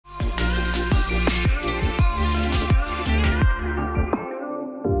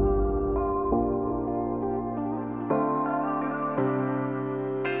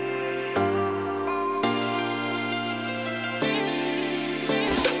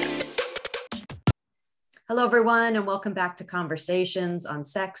Hello, everyone, and welcome back to Conversations on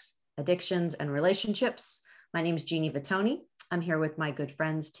Sex, Addictions, and Relationships. My name is Jeannie Vitoni. I'm here with my good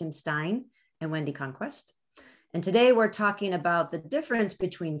friends, Tim Stein and Wendy Conquest. And today we're talking about the difference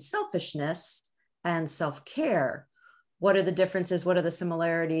between selfishness and self-care. What are the differences? What are the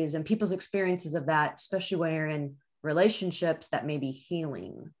similarities and people's experiences of that, especially when you're in relationships that may be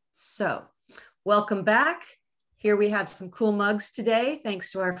healing? So welcome back. Here we have some cool mugs today,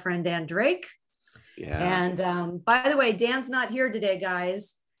 thanks to our friend Dan Drake. Yeah. And by the way, Dan's not here today,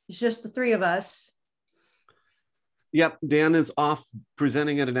 guys. It's just the three of us. Yep. Dan is off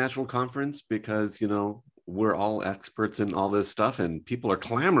presenting at a national conference because, we're all experts in all this stuff and people are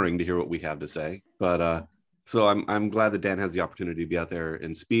clamoring to hear what we have to say. But so I'm glad that Dan has the opportunity to be out there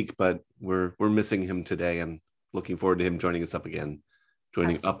and speak, but we're missing him today and looking forward to him joining us up again,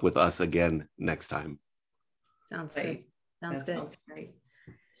 joining Absolutely. up with us again next time. Sounds good. Sounds good. Sounds great.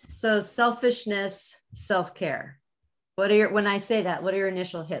 So selfishness, self-care. When I say that, what are your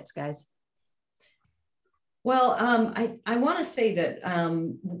initial hits, guys? Well, I want to say that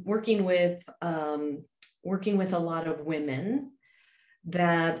working with a lot of women,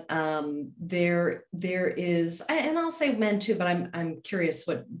 that there is, and I'll say men too, but I'm curious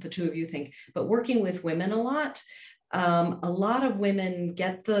what the two of you think. But working with women a lot of women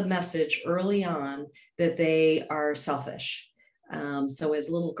get the message early on that they are selfish. So as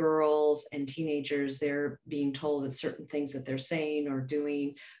little girls and teenagers, they're being told that certain things that they're saying or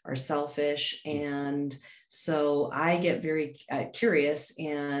doing are selfish. And so I get very curious,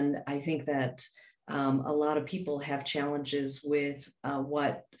 and I think that a lot of people have challenges with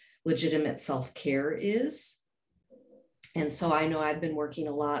what legitimate self-care is. And so I know I've been working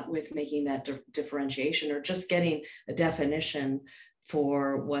a lot with making that differentiation, or just getting a definition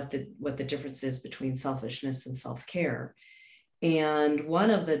for what the difference is between selfishness and self-care. And one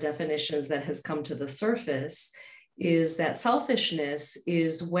of the definitions that has come to the surface is that selfishness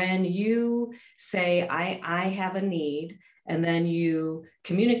is when you say, I have a need, and then you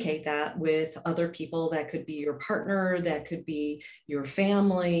communicate that with other people. That could be your partner, that could be your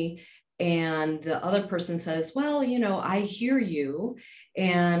family. And the other person says, well, I hear you,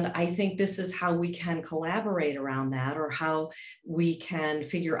 and I think this is how we can collaborate around that, or how we can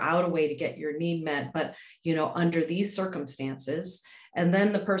figure out a way to get your need met, but, under these circumstances. And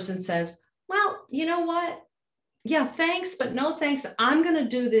then the person says, well, you know what? Yeah, thanks, but no thanks. I'm going to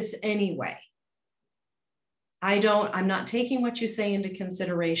do this anyway. I'm not taking what you say into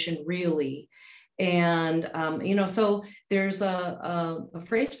consideration, really. And, so there's a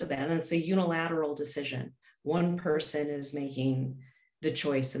phrase for that, and it's a unilateral decision. One person is making the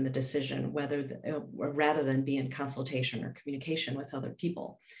choice and the decision, rather than be in consultation or communication with other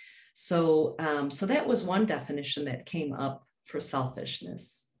people. So that was one definition that came up for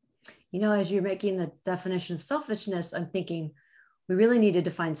selfishness. As you're making the definition of selfishness, I'm thinking we really need to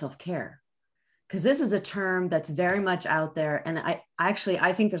define self-care, because this is a term that's very much out there. And I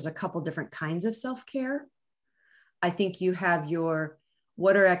think there's a couple different kinds of self-care. I think you have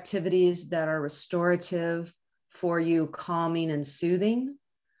what are activities that are restorative for you, calming and soothing.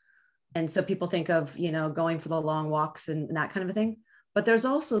 And so people think of, going for the long walks and that kind of a thing. But there's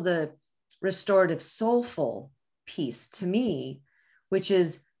also the restorative, soulful piece to me, which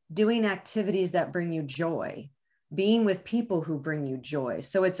is doing activities that bring you joy, being with people who bring you joy.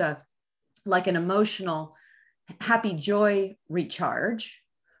 So it's like an emotional, happy joy recharge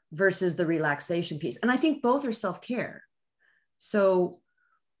versus the relaxation piece. And I think both are self-care. So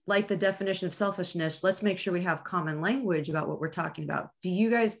like the definition of selfishness, let's make sure we have common language about what we're talking about. Do you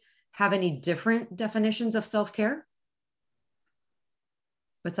guys have any different definitions of self-care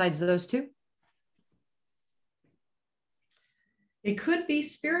besides those two? It could be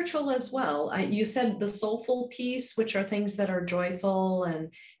spiritual as well. You said the soulful piece, which are things that are joyful and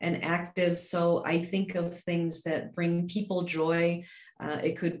active. So I think of things that bring people joy.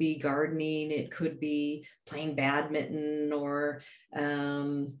 It could be gardening. It could be playing badminton, or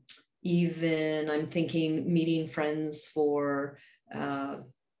even I'm thinking meeting friends for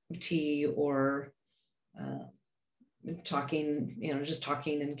tea, or talking, just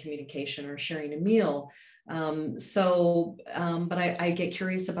talking and communication, or sharing a meal. But I get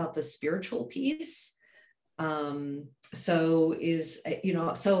curious about the spiritual piece. So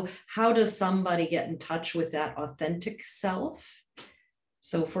how does somebody get in touch with that authentic self?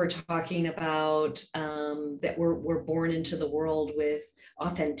 So if we're talking about that we're born into the world with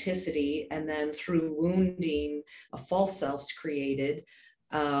authenticity, and then through wounding, a false self's created,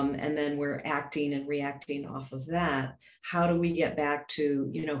 and then we're acting and reacting off of that. How do we get back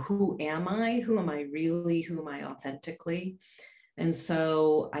to, who am I? Who am I really? Who am I authentically? And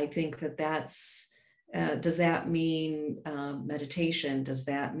so I think that that's Does that mean meditation? Does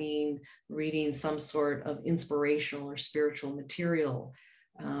that mean reading some sort of inspirational or spiritual material?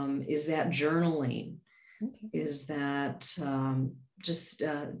 Is that journaling? Okay. Is that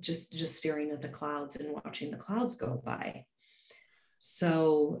just staring at the clouds and watching the clouds go by?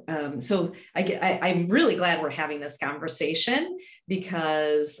 So, I'm really glad we're having this conversation,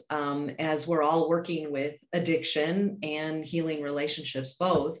 because as we're all working with addiction and healing relationships,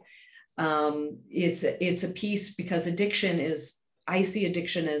 both, it's a piece, because I see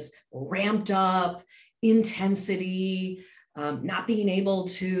addiction as ramped up intensity, not being able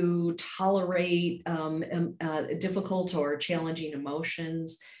to tolerate difficult or challenging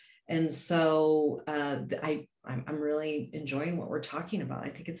emotions. And so I'm really enjoying what we're talking about. I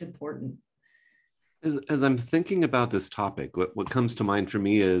think it's important. As I'm thinking about this topic, what comes to mind for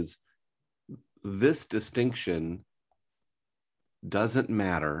me is this distinction doesn't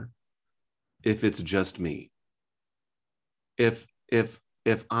matter if it's just me. If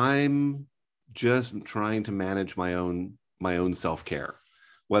I'm just trying to manage my own self-care,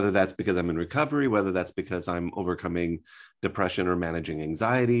 whether that's because I'm in recovery, whether that's because I'm overcoming depression or managing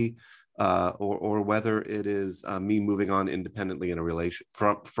anxiety, or whether it is me moving on independently in a relation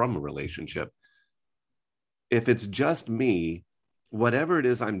from a relationship. If it's just me, whatever it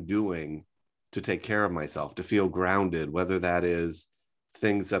is I'm doing to take care of myself, to feel grounded, whether that is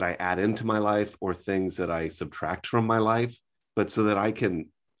things that I add into my life or things that I subtract from my life, but so that I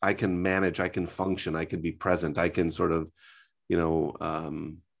can manage, I can function, I can be present, I can sort of,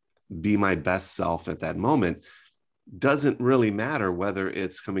 be my best self at that moment, doesn't really matter whether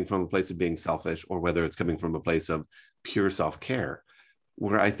it's coming from a place of being selfish or whether it's coming from a place of pure self-care.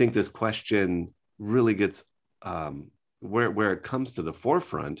 Where I think this question really gets, where it comes to the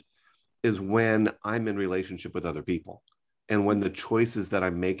forefront is when I'm in relationship with other people. And when the choices that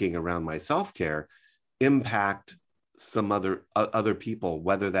I'm making around my self-care impact some other people,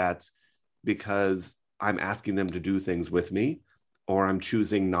 whether that's because I'm asking them to do things with me, or I'm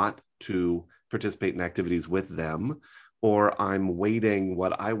choosing not to participate in activities with them, or I'm weighting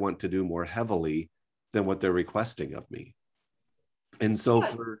what I want to do more heavily than what they're requesting of me. And so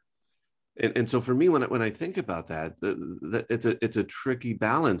for me, when I think about that, it's a tricky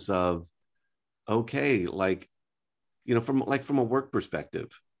balance of, okay, from a work perspective,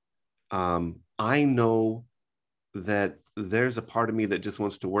 I know that there's a part of me that just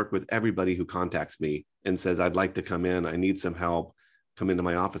wants to work with everybody who contacts me and says, I'd like to come in, I need some help, come into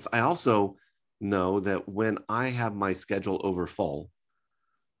my office. I also know that when I have my schedule over full,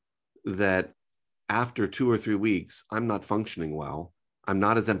 that after 2 or 3 weeks, I'm not functioning well. I'm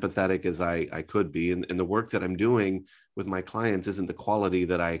not as empathetic as I could be. And the work that I'm doing with my clients isn't the quality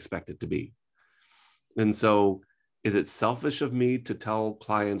that I expect it to be. And so is it selfish of me to tell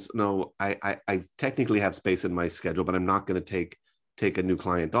clients, no, I technically have space in my schedule, but I'm not going to take a new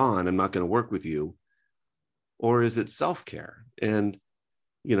client on. I'm not going to work with you. Or is it self-care? And,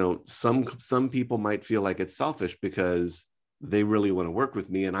 some people might feel like it's selfish because they really want to work with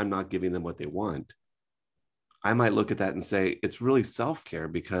me and I'm not giving them what they want. I might look at that and say, it's really self-care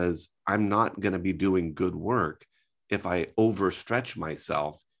because I'm not going to be doing good work if I overstretch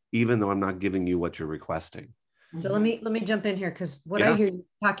myself, even though I'm not giving you what you're requesting. So let me jump in here, because what I hear you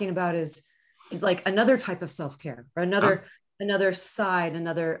talking about is like another type of self-care, or another side,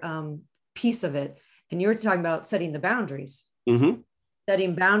 another piece of it. And you're talking about setting the boundaries. Mm-hmm.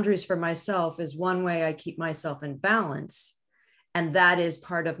 Setting boundaries for myself is one way I keep myself in balance. And that is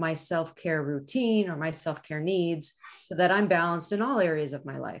part of my self-care routine or my self-care needs, so that I'm balanced in all areas of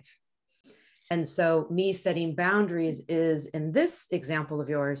my life. And so me setting boundaries is, in this example of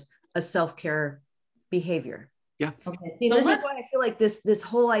yours, a self-care behavior. Yeah. Okay. So this is why I feel like this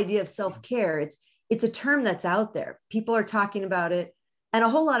whole idea of self-care, it's a term that's out there. People are talking about it, and a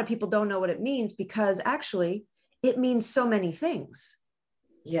whole lot of people don't know what it means, because actually it means so many things.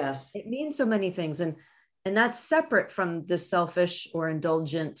 Yes. It means so many things. And that's separate from the selfish or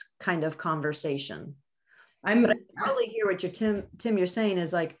indulgent kind of conversation. But I totally hear what Tim, you're saying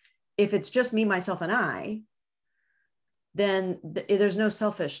is like, if it's just me, myself, and I, then there's no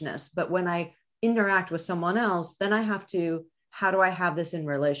selfishness. But when I interact with someone else, then I have to, how do I have this in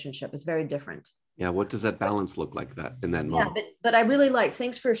relationship? It's very different. Yeah. What does that balance look like that in that moment? Yeah, but I really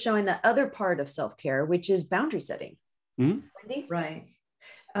thanks for showing that other part of self-care, which is boundary setting. Mm-hmm. Wendy? Right.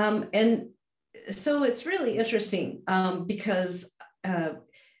 And so it's really interesting because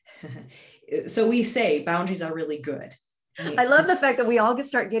so we say boundaries are really good. I love the fact that we all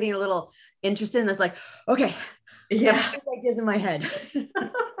start getting a little interested in this, like, okay, yeah, ideas in my head.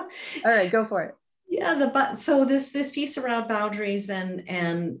 All right, go for it. Yeah, so this piece around boundaries,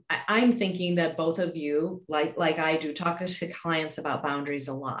 and I'm thinking that both of you, like I do, talk to clients about boundaries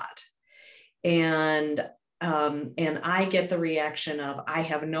a lot, and I get the reaction of, I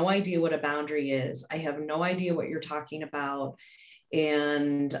have no idea what a boundary is. I have no idea what you're talking about,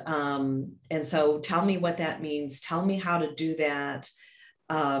 and so tell me what that means. Tell me how to do that.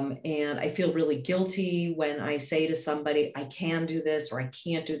 And I feel really guilty when I say to somebody, I can do this, or I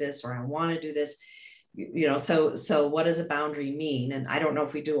can't do this, or I want to do this. So what does a boundary mean? And I don't know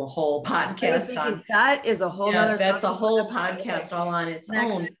if we do a whole podcast on that. Is a whole other that's a whole podcast all on its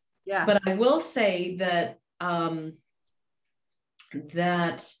own. Yeah. But I will say that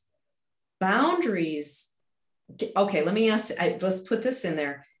that boundaries, okay, let me ask, let's put this in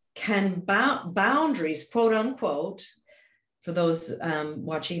there. Can boundaries, quote unquote, for those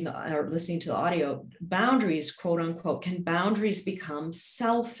watching or listening to the audio, boundaries, quote unquote, can boundaries become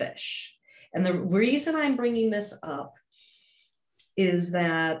selfish? And the reason I'm bringing this up is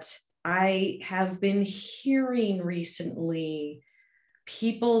that I have been hearing recently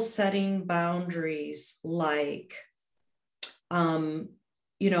people setting boundaries like, I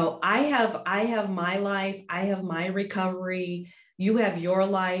have my life, I have my recovery, you have your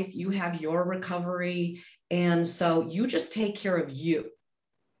life, you have your recovery, and so you just take care of you.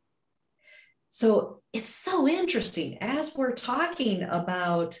 So it's so interesting as we're talking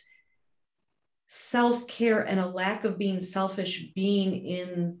about self-care and a lack of being selfish, being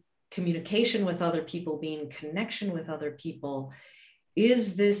in communication with other people, being in connection with other people,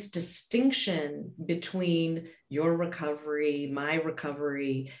 is this distinction between your recovery, my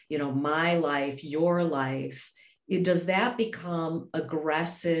life, your life. Does that become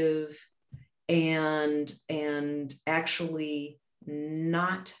aggressive and actually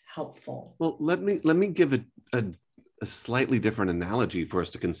not helpful? Well, let me give a slightly different analogy for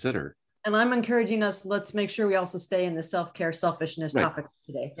us to consider. And I'm encouraging us, let's make sure we also stay in the self-care, selfishness topic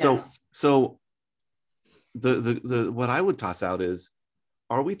today. So the what I would toss out is,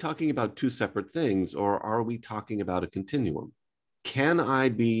 are we talking about two separate things, or are we talking about a continuum? Can I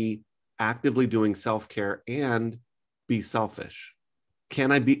be actively doing self-care and be selfish?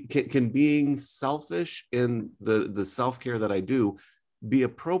 Can being selfish in the self-care that I do be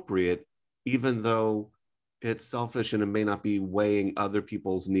appropriate, even though it's selfish and it may not be weighing other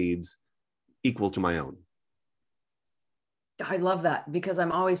people's needs equal to my own? I love that, because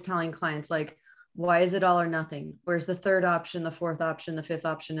I'm always telling clients, like, why is it all or nothing? Where's the third option, the fourth option, the fifth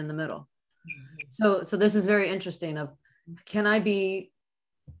option in the middle? So this is very interesting of, can I be,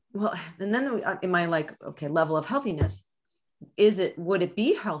 well, and then in my level of healthiness, would it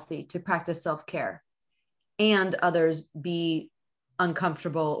be healthy to practice self-care and others be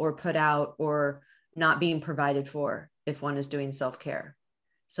uncomfortable or put out or not being provided for if one is doing self-care?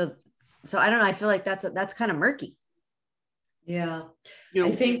 So I don't know. I feel like that's kind of murky. Yeah.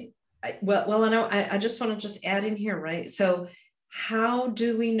 I think, I just want to just add in here, right? So how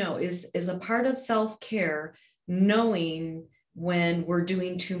do we know, is a part of self-care knowing when we're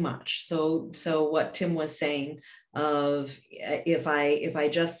doing too much? So what Tim was saying of, if I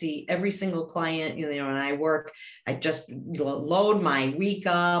just see every single client, and I just load my week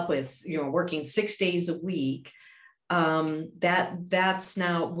up with, working 6 days a week, that's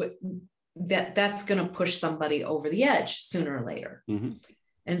now that's going to push somebody over the edge sooner or later. Mm-hmm.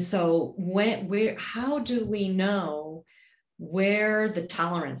 And so how do we know where the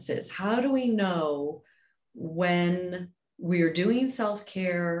tolerance is? How do we know when we're doing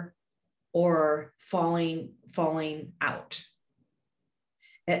self-care or falling out?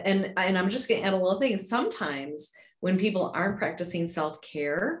 And I'm just going to add a little thing. Sometimes when people aren't practicing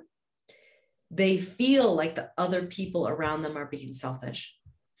self-care, they feel like the other people around them are being selfish.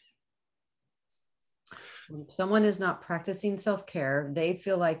 When someone is not practicing self-care, they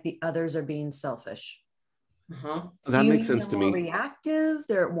feel like the others are being selfish. Uh-huh. That makes sense to me. Reactive,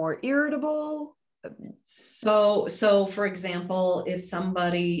 they're more irritable. So for example, if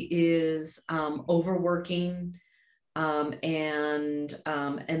somebody is overworking, and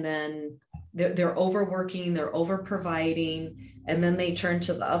then they're overworking, they're over providing, and then they turn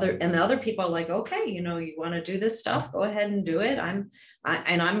to the other people are like, okay, you want to do this stuff, go ahead and do it. I'm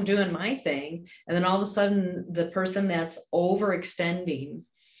doing my thing. And then all of a sudden the person that's overextending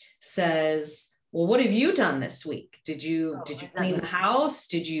says, well, what have you done this week? Did you clean the house?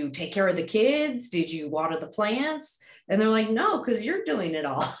 Did you take care of the kids? Did you water the plants? And they're like, no, because you're doing it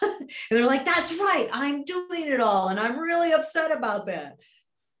all. And they're like, that's right, I'm doing it all. And I'm really upset about that.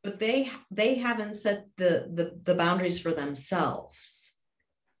 But they haven't set the boundaries for themselves.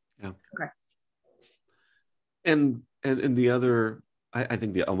 Yeah. Okay. And the other I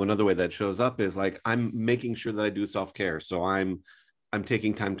think the another way that shows up is like I'm making sure that I do self-care. So I'm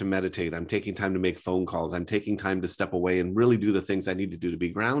taking time to meditate. I'm taking time to make phone calls. I'm taking time to step away and really do the things I need to do to be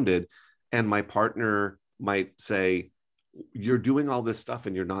grounded. And my partner might say, you're doing all this stuff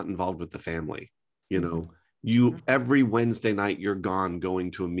and you're not involved with the family. You know, you every Wednesday night you're gone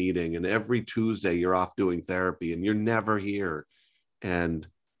going to a meeting, and every Tuesday you're off doing therapy and you're never here. And,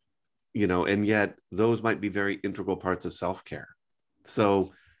 you know, and yet those might be very integral parts of self-care. So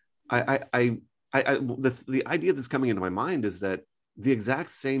the idea that's coming into my mind is that the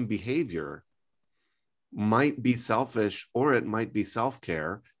exact same behavior might be selfish, or it might be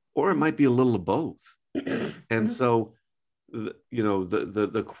self-care, or it might be a little of both. And so, you know,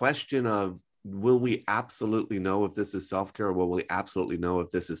 the question of, will we absolutely know if this is self-care, or will we absolutely know if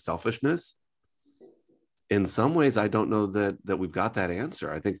this is selfishness? In some ways, I don't know that we've got that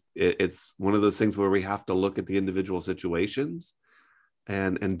answer. I think it's one of those things where we have to look at the individual situations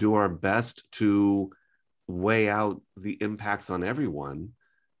and do our best to weigh out the impacts on everyone,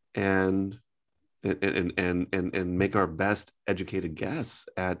 and make our best educated guess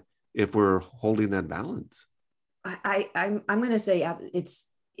at if we're holding that balance. I'm going to say it's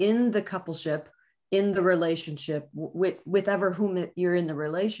in the coupleship, in the relationship, with ever whom you're in the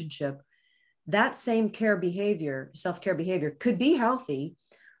relationship. That same care behavior, self-care behavior, could be healthy,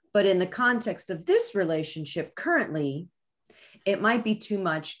 but in the context of this relationship currently, it might be too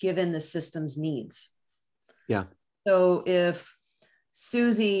much given the system's needs. Yeah. So if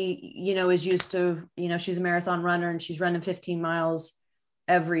Susie, you know, is used to, you know, she's a marathon runner and she's running 15 miles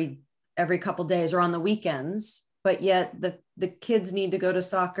every couple days or on the weekends, but yet the kids need to go to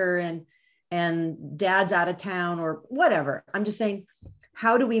soccer and dad's out of town or whatever. I'm just saying,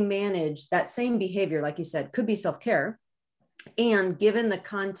 how do we manage that same behavior? Like you said, could be self-care, and given the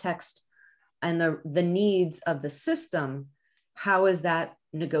context and the needs of the system, how is that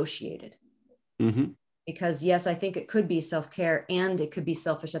negotiated? Mm-hmm. Because yes, I think it could be self-care and it could be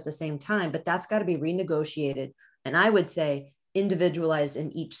selfish at the same time, but that's got to be renegotiated. And I would say individualized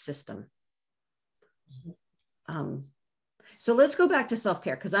in each system. So let's go back to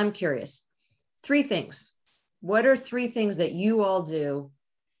self-care, because I'm curious. 3 things. What are 3 things that you all do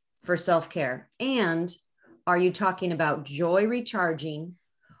for self-care? And are you talking about joy recharging,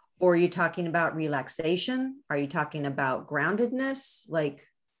 or are you talking about relaxation? Are you talking about groundedness? Like,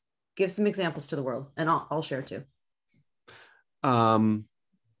 give some examples to the world, and I'll share too.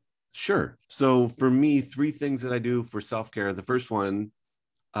 Sure. So for me, 3 things that I do for self-care. The first one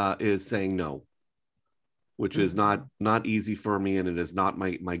is saying no, which is not easy for me, and it is not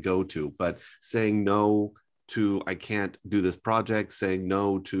my go-to, but saying no to, I can't do this project, saying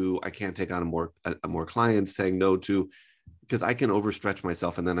no to, I can't take on more clients, saying no to, because I can overstretch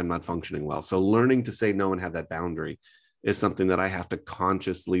myself and then I'm not functioning well. So learning to say no and have that boundary is something that I have to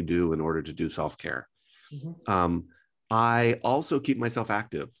consciously do in order to do self-care. Mm-hmm. I also keep myself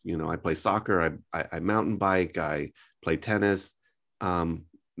active. You know, I play soccer, I mountain bike, I play tennis.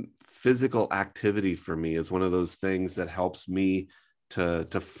 Physical activity for me is one of those things that helps me to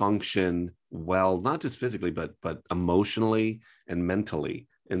function well, not just physically, but emotionally and mentally.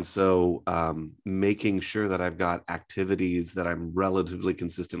 And so making sure that I've got activities that I'm relatively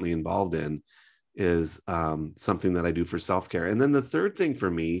consistently involved in is something that I do for self-care. And then the third thing for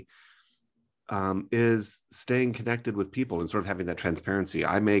me is staying connected with people and sort of having that transparency.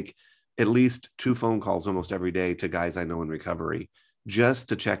 I make at least 2 phone calls almost every day to guys I know in recovery, just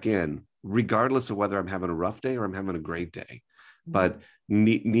to check in, regardless of whether I'm having a rough day or I'm having a great day. Mm-hmm. But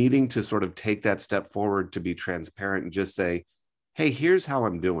needing to sort of take that step forward to be transparent and just say, hey, here's how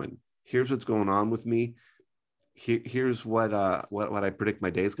I'm doing. Here's what's going on with me. Here's what I predict my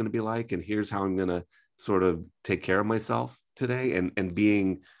day is going to be like. And here's how I'm going to sort of take care of myself today, and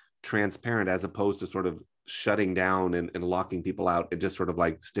being transparent as opposed to sort of shutting down and locking people out and just sort of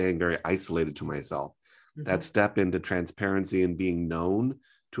like staying very isolated to myself. Mm-hmm. That step into transparency and being known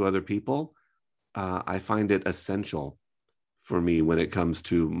to other people, I find it essential for me when it comes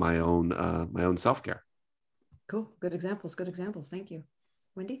to my own self-care. Cool. Good examples. Thank you.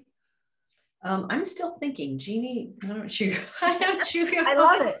 Wendy? I'm still thinking, Jeannie. I don't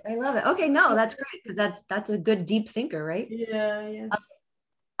know. I love it. Okay. No, that's great. Because that's a good deep thinker, right? Yeah.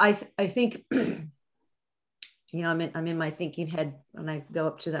 I think, you know, I'm in my thinking head when I go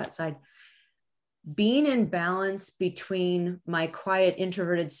up to that side. Being in balance between my quiet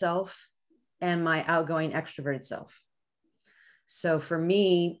introverted self and my outgoing extroverted self. So for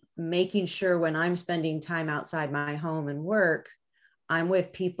me, making sure when I'm spending time outside my home and work, I'm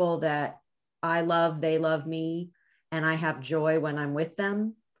with people that I love, they love me, and I have joy when I'm with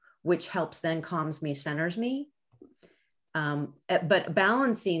them, which helps then calms me, centers me. But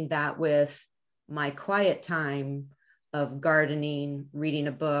balancing that with my quiet time of gardening, reading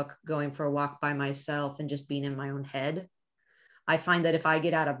a book, going for a walk by myself, and just being in my own head. I find that if I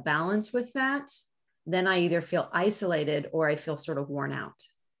get out of balance with that, then I either feel isolated or I feel sort of worn out.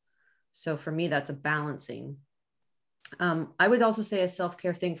 So for me, that's a balancing. I would also say a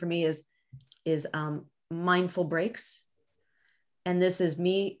self-care thing for me is mindful breaks. And this is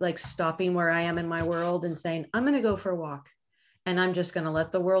me like stopping where I am in my world and saying, I'm going to go for a walk and I'm just going to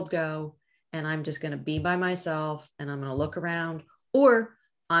let the world go. And I'm just going to be by myself and I'm going to look around, or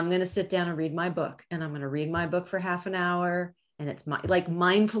I'm going to sit down and read my book, and I'm going to read my book for half an hour. And it's like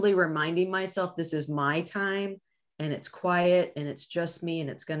mindfully reminding myself, this is my time and it's quiet and it's just me and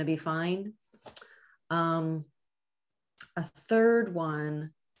it's going to be fine. A third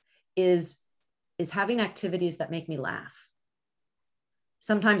one is having activities that make me laugh.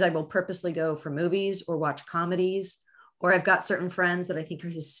 Sometimes I will purposely go for movies or watch comedies, or I've got certain friends that I think are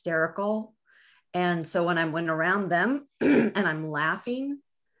hysterical. And so when I'm around them and I'm laughing,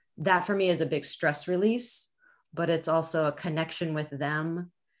 that for me is a big stress release, but it's also a connection with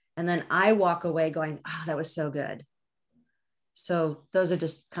them. And then I walk away going, oh, that was so good. So those are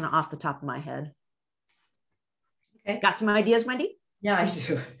just kind of off the top of my head. Okay. Got some ideas, Wendy? Yeah, I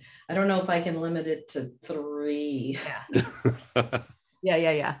do. I don't know if I can limit it to 3. Yeah.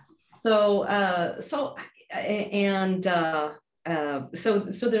 Yeah. So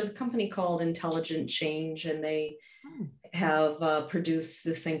there's a company called Intelligent Change, and they have produced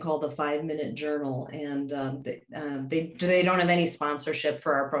this thing called the 5-Minute Journal, and they don't have any sponsorship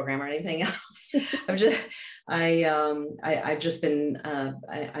for our program or anything else. I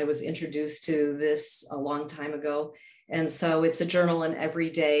was introduced to this a long time ago, and so it's a journal, and every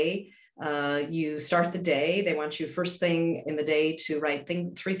day you start the day. They want you first thing in the day to write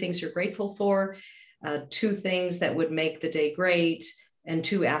 3 things you're grateful for, 2 things that would make the day great, and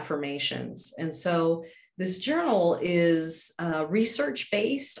 2 affirmations. And so this journal is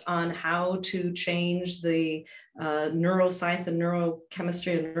research-based on how to change the neuroscience, the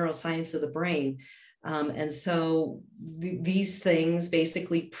neurochemistry and neuroscience of the brain. And so these things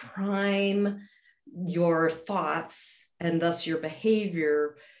basically prime your thoughts and thus your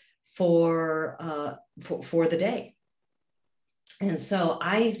behavior for the day. And so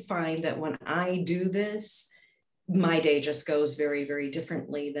I find that when I do this, my day just goes very, very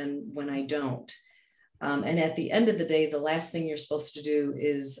differently than when I don't. And at the end of the day, the last thing you're supposed to do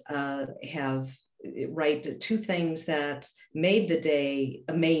is write 2 things that made the day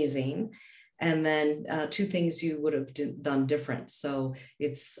amazing, and then 2 things you would have done different. So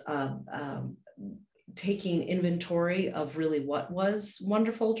it's taking inventory of really what was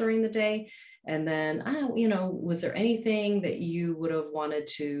wonderful during the day. And then, was there anything that you would have wanted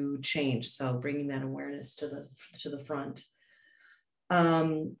to change? So bringing that awareness to the front.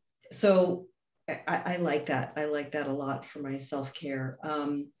 So I like that. I like that a lot for my self-care.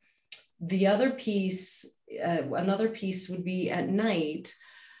 The other piece, another piece would be at night.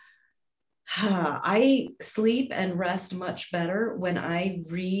 I sleep and rest much better when I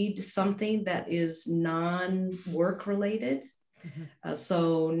read something that is non-work related. Mm-hmm.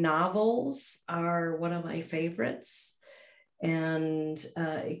 So novels are one of my favorites, and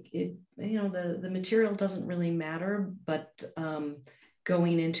the material doesn't really matter, but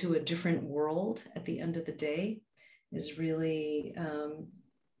going into a different world at the end of the day is really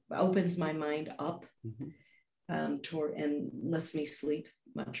opens my mind up, mm-hmm. Toward, and lets me sleep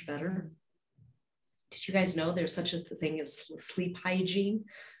much better. Did you guys know there's such a thing as sleep hygiene?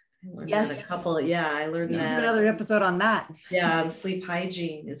 Yes. I learned that. Another episode on that. Yeah, on sleep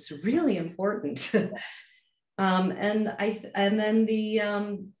hygiene. It's really important. And then the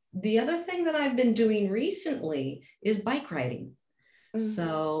other thing that I've been doing recently is bike riding. Mm-hmm.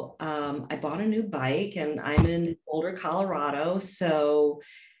 So I bought a new bike, and I'm in Boulder, Colorado. So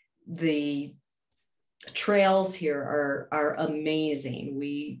the trails here are amazing.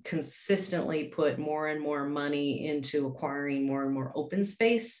 We consistently put more and more money into acquiring more and more open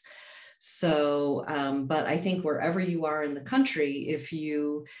space. So, but I think wherever you are in the country, if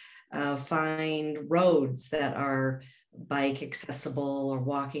you find roads that are bike accessible or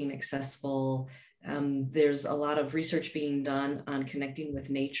walking accessible, there's a lot of research being done on connecting with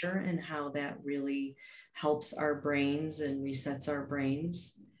nature and how that really helps our brains and resets our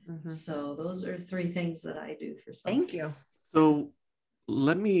brains. Mm-hmm. So those are 3 things that I do for self-care. Thank you. So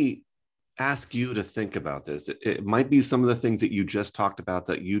let me ask you to think about this. It might be some of the things that you just talked about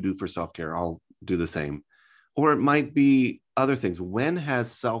that you do for self-care. I'll do the same. Or it might be other things. When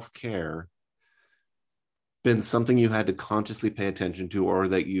has self-care been something you had to consciously pay attention to, or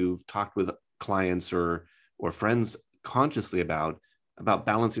that you've talked with clients or friends consciously about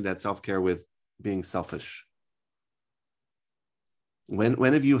balancing that self-care with being selfish?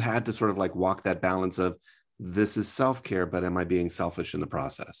 When have you had to sort of like walk that balance of, this is self-care, but am I being selfish in the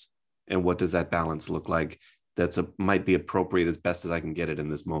process? And what does that balance look like might be appropriate as best as I can get it in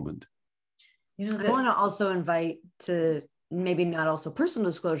this moment? I want to also invite to maybe not also personal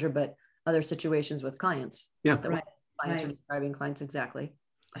disclosure, but other situations with clients. Yeah. Right. Clients are describing clients exactly.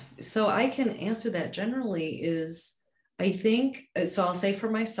 So I can answer that generally is, I think, so I'll say for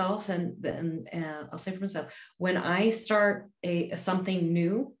myself, and then I'll say for myself, when I start something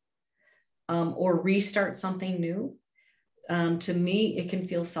new or restart something new, to me, it can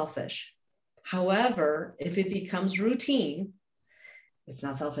feel selfish. However, if it becomes routine, it's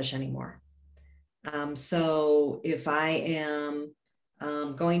not selfish anymore. So if I am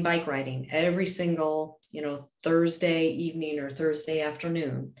going bike riding every single, Thursday evening or Thursday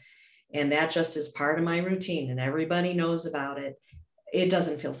afternoon, and that just is part of my routine and everybody knows about it, it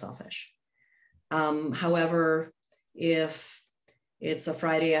doesn't feel selfish. However, if it's a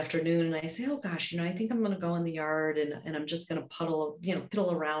Friday afternoon and I say, oh gosh, I think I'm going to go in the yard and I'm just going to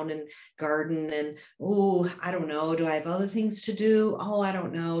piddle around and garden, and, oh, I don't know, do I have other things to do? Oh, I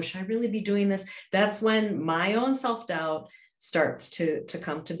don't know. Should I really be doing this? That's when my own self-doubt starts to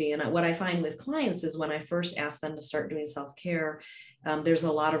come to be. And what I find with clients is when I first ask them to start doing self-care, there's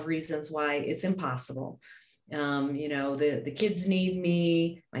a lot of reasons why it's impossible. The kids need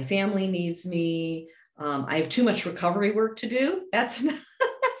me, my family needs me. I have too much recovery work to do. That's enough.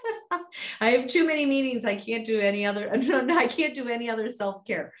 I have too many meetings. I can't do any other. I can't do any other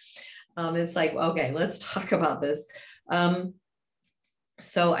self-care. It's like, okay, let's talk about this.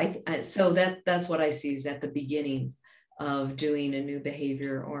 So that's what I see is at the beginning of doing a new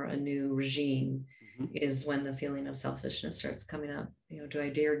behavior or a new regime, is when the feeling of selfishness starts coming up. Do I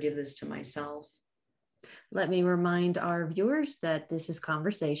dare give this to myself? Let me remind our viewers that this is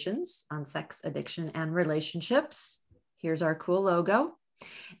Conversations on Sex, Addiction, and Relationships. Here's our cool logo.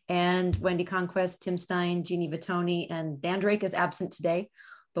 And Wendy Conquest, Tim Stein, Jeannie Vitoni, and Dan Drake is absent today,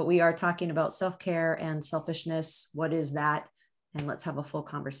 but we are talking about self-care and selfishness. What is that? And let's have a full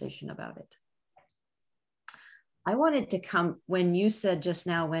conversation about it. I wanted to come, when you said just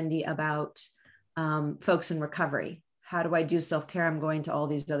now, Wendy, about folks in recovery. How do I do self-care? I'm going to all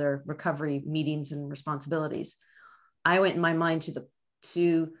these other recovery meetings and responsibilities. I went in my mind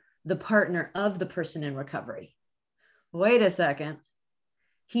to the partner of the person in recovery. Wait a second.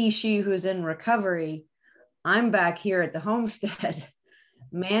 He, she who's in recovery, I'm back here at the homestead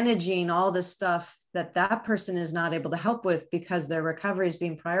managing all the stuff that person is not able to help with because their recovery is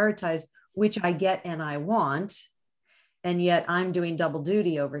being prioritized, which I get and I want. And yet I'm doing double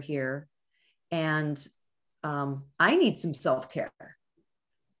duty over here. And I need some self-care.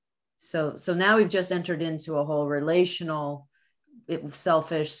 So now we've just entered into a whole relational,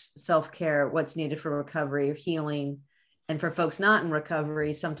 selfish self-care, what's needed for recovery or healing. And for folks not in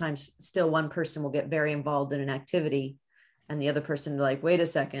recovery, sometimes still one person will get very involved in an activity and the other person like, wait a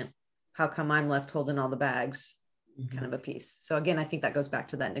second, how come I'm left holding all the bags? Kind of a piece. So again, I think that goes back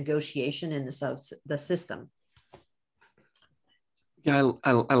to that negotiation in the system. Yeah,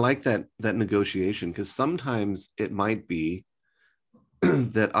 I like that negotiation, because sometimes it might be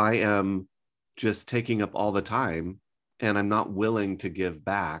that I am just taking up all the time and I'm not willing to give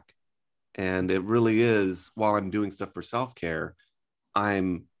back. And it really is, while I'm doing stuff for self-care,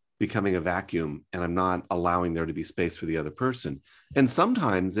 I'm becoming a vacuum and I'm not allowing there to be space for the other person. And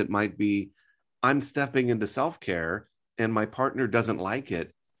sometimes it might be I'm stepping into self-care and my partner doesn't like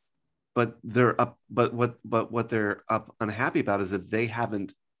it, but they're up. But what they're unhappy about is that they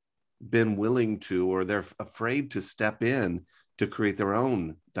haven't been willing to, or they're afraid to step in to create their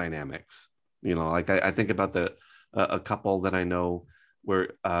own dynamics. Like I think about a couple that I know where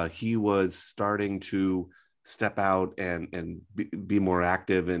he was starting to step out and be more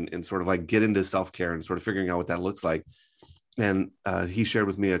active and sort of like get into self-care and sort of figuring out what that looks like. And he shared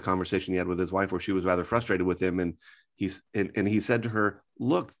with me a conversation he had with his wife where she was rather frustrated with him. And he said to her,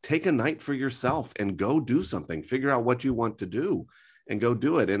 look, take a night for yourself and go do something, figure out what you want to do and go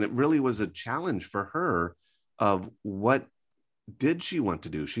do it. And it really was a challenge for her of what did she want to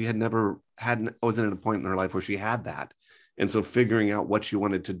do? She wasn't at a point in her life where she had that. And so figuring out what she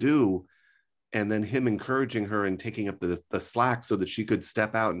wanted to do, and then him encouraging her and taking up the slack so that she could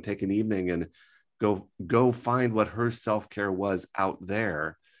step out and take an evening and go find what her self-care was out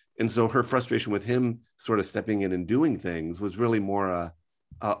there. And so her frustration with him sort of stepping in and doing things was really more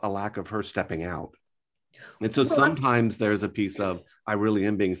a lack of her stepping out. And so sometimes there's a piece of, I really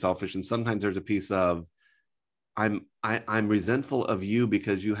am being selfish. And sometimes there's a piece of, I'm resentful of you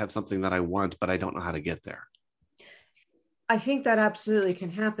because you have something that I want, but I don't know how to get there. I think that absolutely can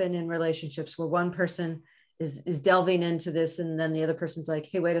happen in relationships where one person is delving into this and then the other person's like,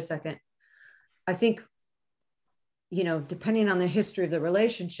 hey, wait a second. I think, depending on the history of the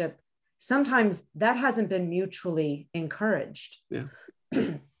relationship, sometimes that hasn't been mutually encouraged. Yeah.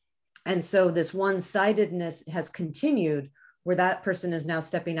 And so this one-sidedness has continued where that person is now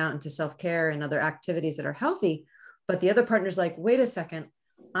stepping out into self-care and other activities that are healthy. But the other partner's like, wait a second,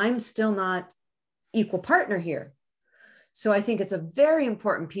 I'm still not equal partner here. So I think it's a very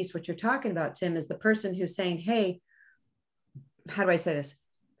important piece. What you're talking about, Tim, is the person who's saying, hey, how do I say this?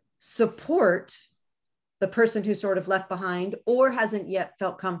 Support the person who's sort of left behind or hasn't yet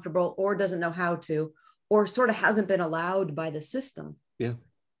felt comfortable or doesn't know how to, or sort of hasn't been allowed by the system. Yeah.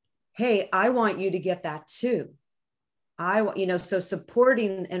 Hey, I want you to get that too. So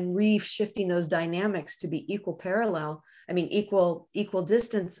supporting and re-shifting those dynamics to be equal parallel. I mean, equal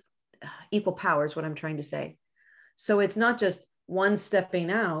distance, equal power is what I'm trying to say. So it's not just one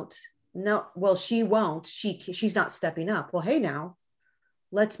stepping out. No, well, she won't, she's not stepping up. Well, hey, now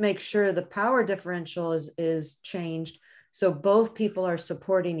let's make sure the power differential is changed. So both people are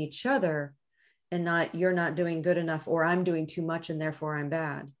supporting each other and not, you're not doing good enough, or I'm doing too much and therefore I'm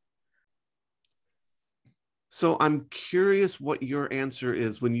bad. So I'm curious what your answer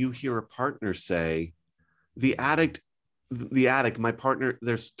is when you hear a partner say, the addict, my partner,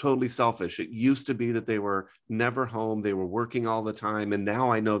 they're totally selfish. It used to be that they were never home. They were working all the time. And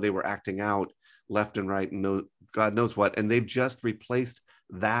now I know they were acting out left and right and God knows what. And they've just replaced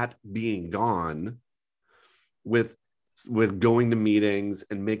that being gone with going to meetings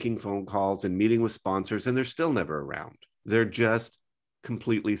and making phone calls and meeting with sponsors. And they're still never around. They're just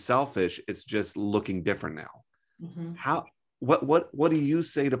completely selfish. It's just looking different now. Mm-hmm. What do you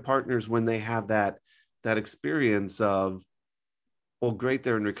say to partners when they have that experience of, well, great,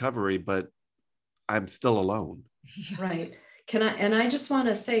 they're in recovery, but I'm still alone? Right. I just want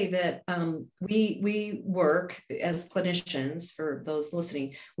to say that we work as clinicians, for those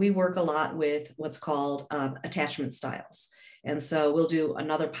listening, we work a lot with what's called attachment styles. And so we'll do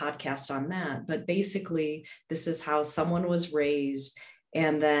another podcast on that. But basically, this is how someone was raised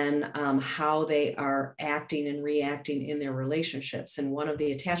and then how they are acting and reacting in their relationships. And one of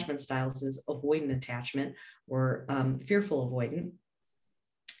the attachment styles is avoidant attachment, or fearful avoidant.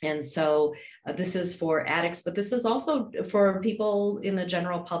 And so this is for addicts, but this is also for people in the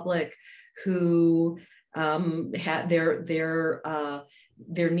general public who had their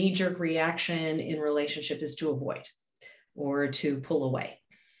knee-jerk reaction in relationship is to avoid or to pull away.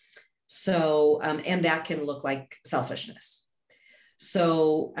 So, and that can look like selfishness.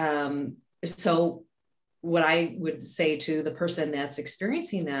 So what I would say to the person that's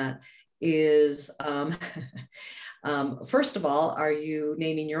experiencing that is, first of all, are you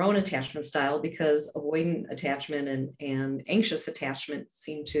naming your own attachment style? Because avoidant attachment and anxious attachment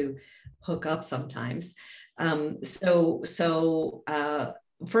seem to hook up sometimes.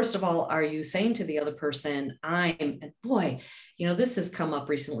 First of all, are you saying to the other person, this has come up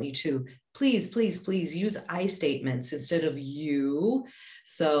recently too. Please use I statements instead of you.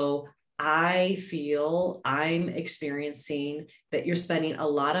 So I feel I'm experiencing that you're spending a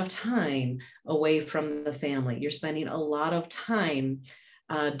lot of time away from the family. You're spending a lot of time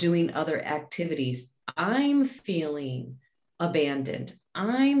doing other activities. I'm feeling abandoned.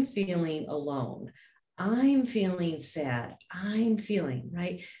 I'm feeling alone. I'm feeling sad. I'm feeling,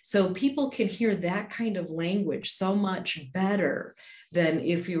 right? So people can hear that kind of language so much better than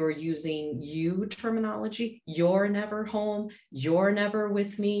if you were using you terminology. You're never home. You're never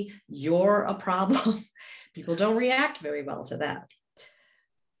with me. You're a problem. People don't react very well to that.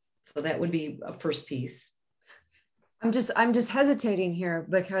 So that would be a first piece. I'm just hesitating here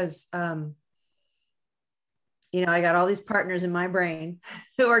because, I got all these partners in my brain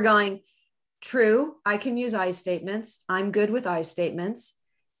who are going, true, I can use I statements. I'm good with I statements.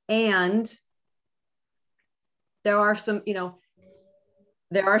 And there are some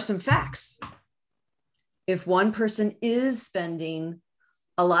facts. If one person is spending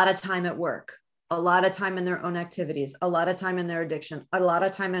a lot of time at work, a lot of time in their own activities, a lot of time in their addiction, a lot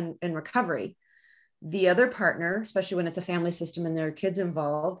of time in recovery, the other partner, especially when it's a family system and there are kids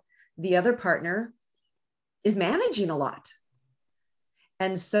involved, the other partner is managing a lot.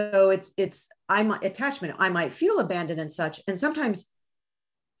 And so I'm attachment. I might feel abandoned and such. And sometimes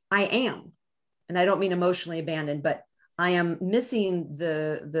I am, and I don't mean emotionally abandoned, but I am missing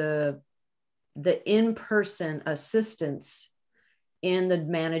the in-person assistance in the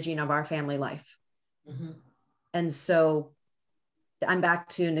managing of our family life. Mm-hmm. And so I'm back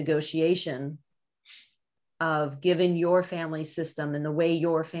to negotiation of given your family system and the way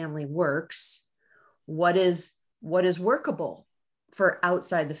your family works, what is what is workable for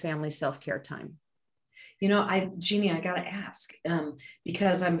outside the family self-care time? Jeannie, I got to ask,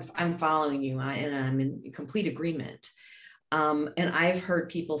 because I'm following you and I'm in complete agreement. And I've heard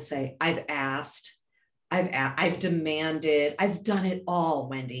people say, I've asked, I've demanded, I've done it all,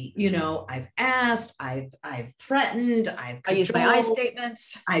 Wendy. I've asked, I've threatened, I use my I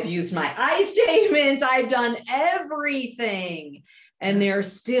statements. I've used my I statements. I've done everything, and they're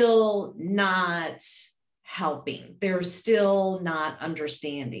still not helping. They're still not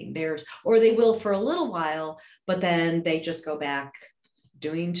understanding. Or they will for a little while, but then they just go back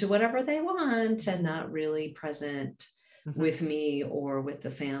doing to whatever they want and not really present with me or with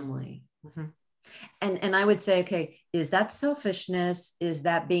the family. And I would say, okay, is that selfishness? Is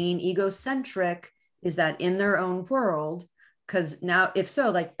that being egocentric? Is that in their own world? Because now, if so,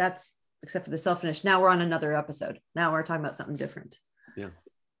 like that's, except for the selfishness, now we're on another episode. Now we're talking about something different. Yeah.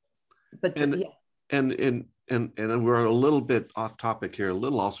 But and we're a little bit off topic here, a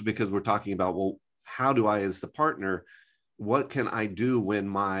little also because we're talking about, well, how do I, as the partner, what can I do when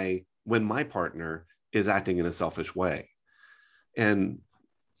my partner is acting in a selfish way? And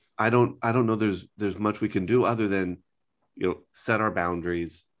I don't know there's much we can do other than, set our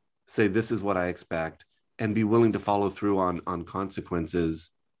boundaries, say, this is what I expect, and be willing to follow through on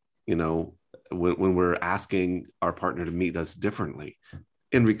consequences, when we're asking our partner to meet us differently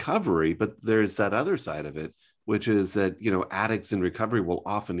in recovery. But there's that other side of it, which is that, addicts in recovery will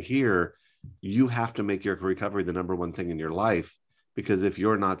often hear, you have to make your recovery the number one thing in your life, because if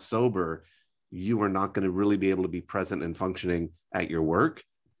you're not sober, you are not going to really be able to be present and functioning at your work,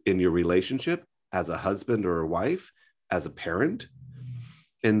 in your relationship, as a husband or a wife, as a parent.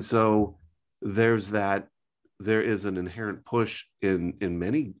 And so there is an inherent push in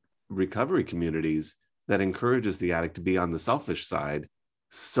many recovery communities that encourages the addict to be on the selfish side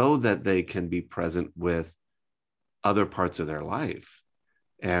so that they can be present with other parts of their life.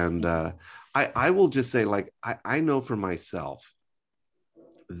 And I will just say, like, I know for myself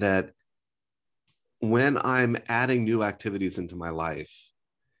that when I'm adding new activities into my life,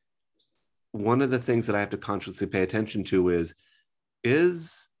 one of the things that I have to consciously pay attention to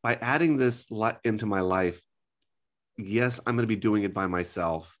is by adding this into my life, yes, I'm going to be doing it by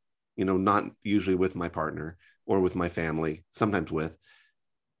myself, not usually with my partner or with my family, sometimes with,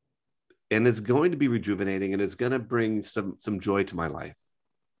 and it's going to be rejuvenating and it's going to bring some joy to my life.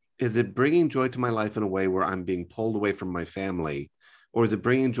 Is it bringing joy to my life in a way where I'm being pulled away from my family, or is it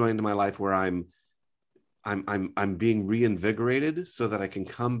bringing joy into my life where I'm being reinvigorated so that I can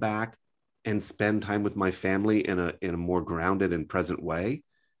come back and spend time with my family in a more grounded and present way?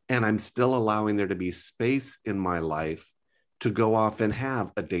 And I'm still allowing there to be space in my life to go off and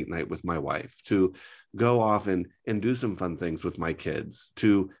have a date night with my wife, to go off and do some fun things with my kids,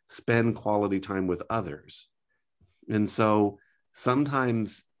 to spend quality time with others. And so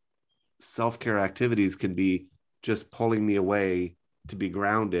sometimes self-care activities can be just pulling me away to be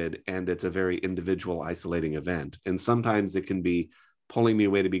grounded, and it's a very individual, isolating event. And sometimes it can be pulling me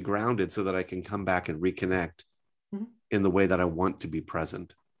away to be grounded so that I can come back and reconnect in the way that I want to be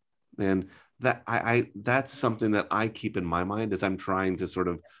present. And that that's something that I keep in my mind as I'm trying to sort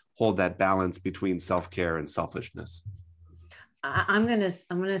of hold that balance between self-care and selfishness. I'm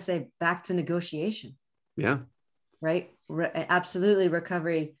gonna say back to negotiation. Yeah. Right. Absolutely.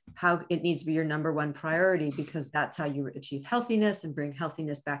 Recovery, how it needs to be your number one priority, because that's how you achieve healthiness and bring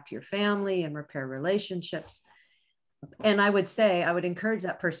healthiness back to your family and repair relationships. And I would encourage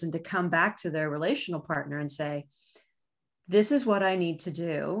that person to come back to their relational partner and say, this is what I need to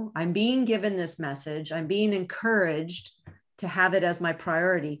do. I'm being given this message. I'm being encouraged to have it as my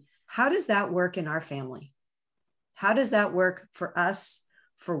priority. How does that work in our family? How does that work for us,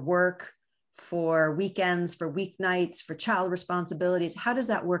 for work, for weekends, for weeknights, for child responsibilities? How does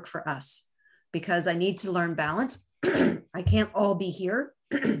that work for us? Because I need to learn balance. I can't all be here,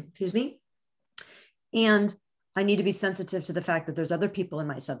 excuse me. And I need to be sensitive to the fact that there's other people in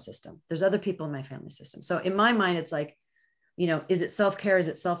my subsystem. There's other people in my family system. So in my mind, it's like, is it self-care? Is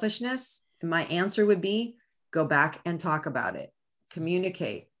it selfishness? And my answer would be, go back and talk about it,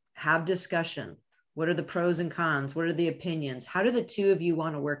 communicate, have discussion. What are the pros and cons? What are the opinions? How do the two of you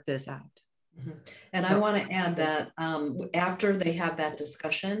want to work this out? And I want to add that after they have that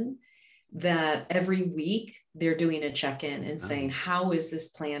discussion, that every week they're doing a check-in and saying, how is this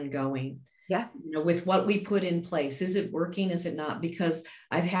plan going? Yeah. With what we put in place, is it working? Is it not? Because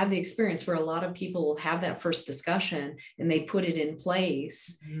I've had the experience where a lot of people will have that first discussion and they put it in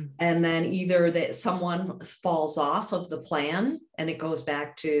place. And then either that someone falls off of the plan and it goes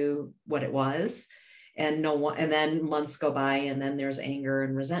back to what it was, and then months go by and then there's anger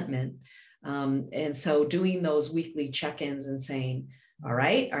and resentment. And so doing those weekly check-ins and saying, all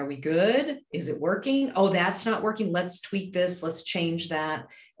right, are we good? Is it working? Oh, that's not working. Let's tweak this. Let's change that,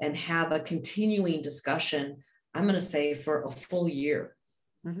 and have a continuing discussion. I'm going to say for a full year,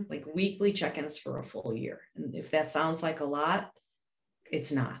 like weekly check-ins for a full year. And if that sounds like a lot,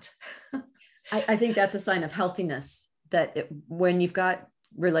 it's not. I think that's a sign of healthiness, that when you've got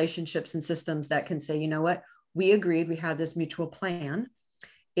relationships and systems that can say, you know what, we agreed, we had this mutual plan.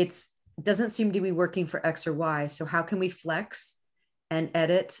 It doesn't seem to be working for X or Y. So how can we flex and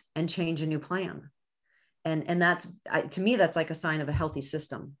edit and change a new plan? And that's, to me, that's like a sign of a healthy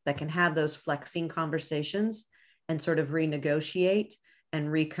system that can have those flexing conversations and sort of renegotiate and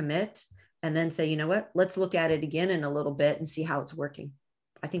recommit, and then say, you know what, let's look at it again in a little bit and see how it's working.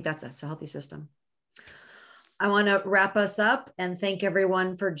 I think that's a healthy system. I want to wrap us up and thank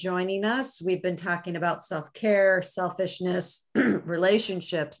everyone for joining us. We've been talking about self-care, selfishness,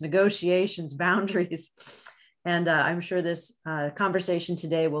 relationships, negotiations, boundaries. And I'm sure this conversation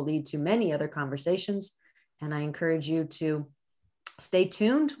today will lead to many other conversations. And I encourage you to stay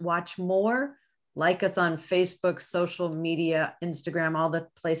tuned, watch more, like us on Facebook, social media, Instagram, all the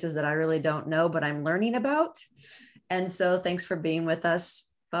places that I really don't know, but I'm learning about. And so thanks for being with us.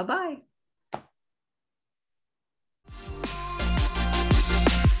 Bye-bye.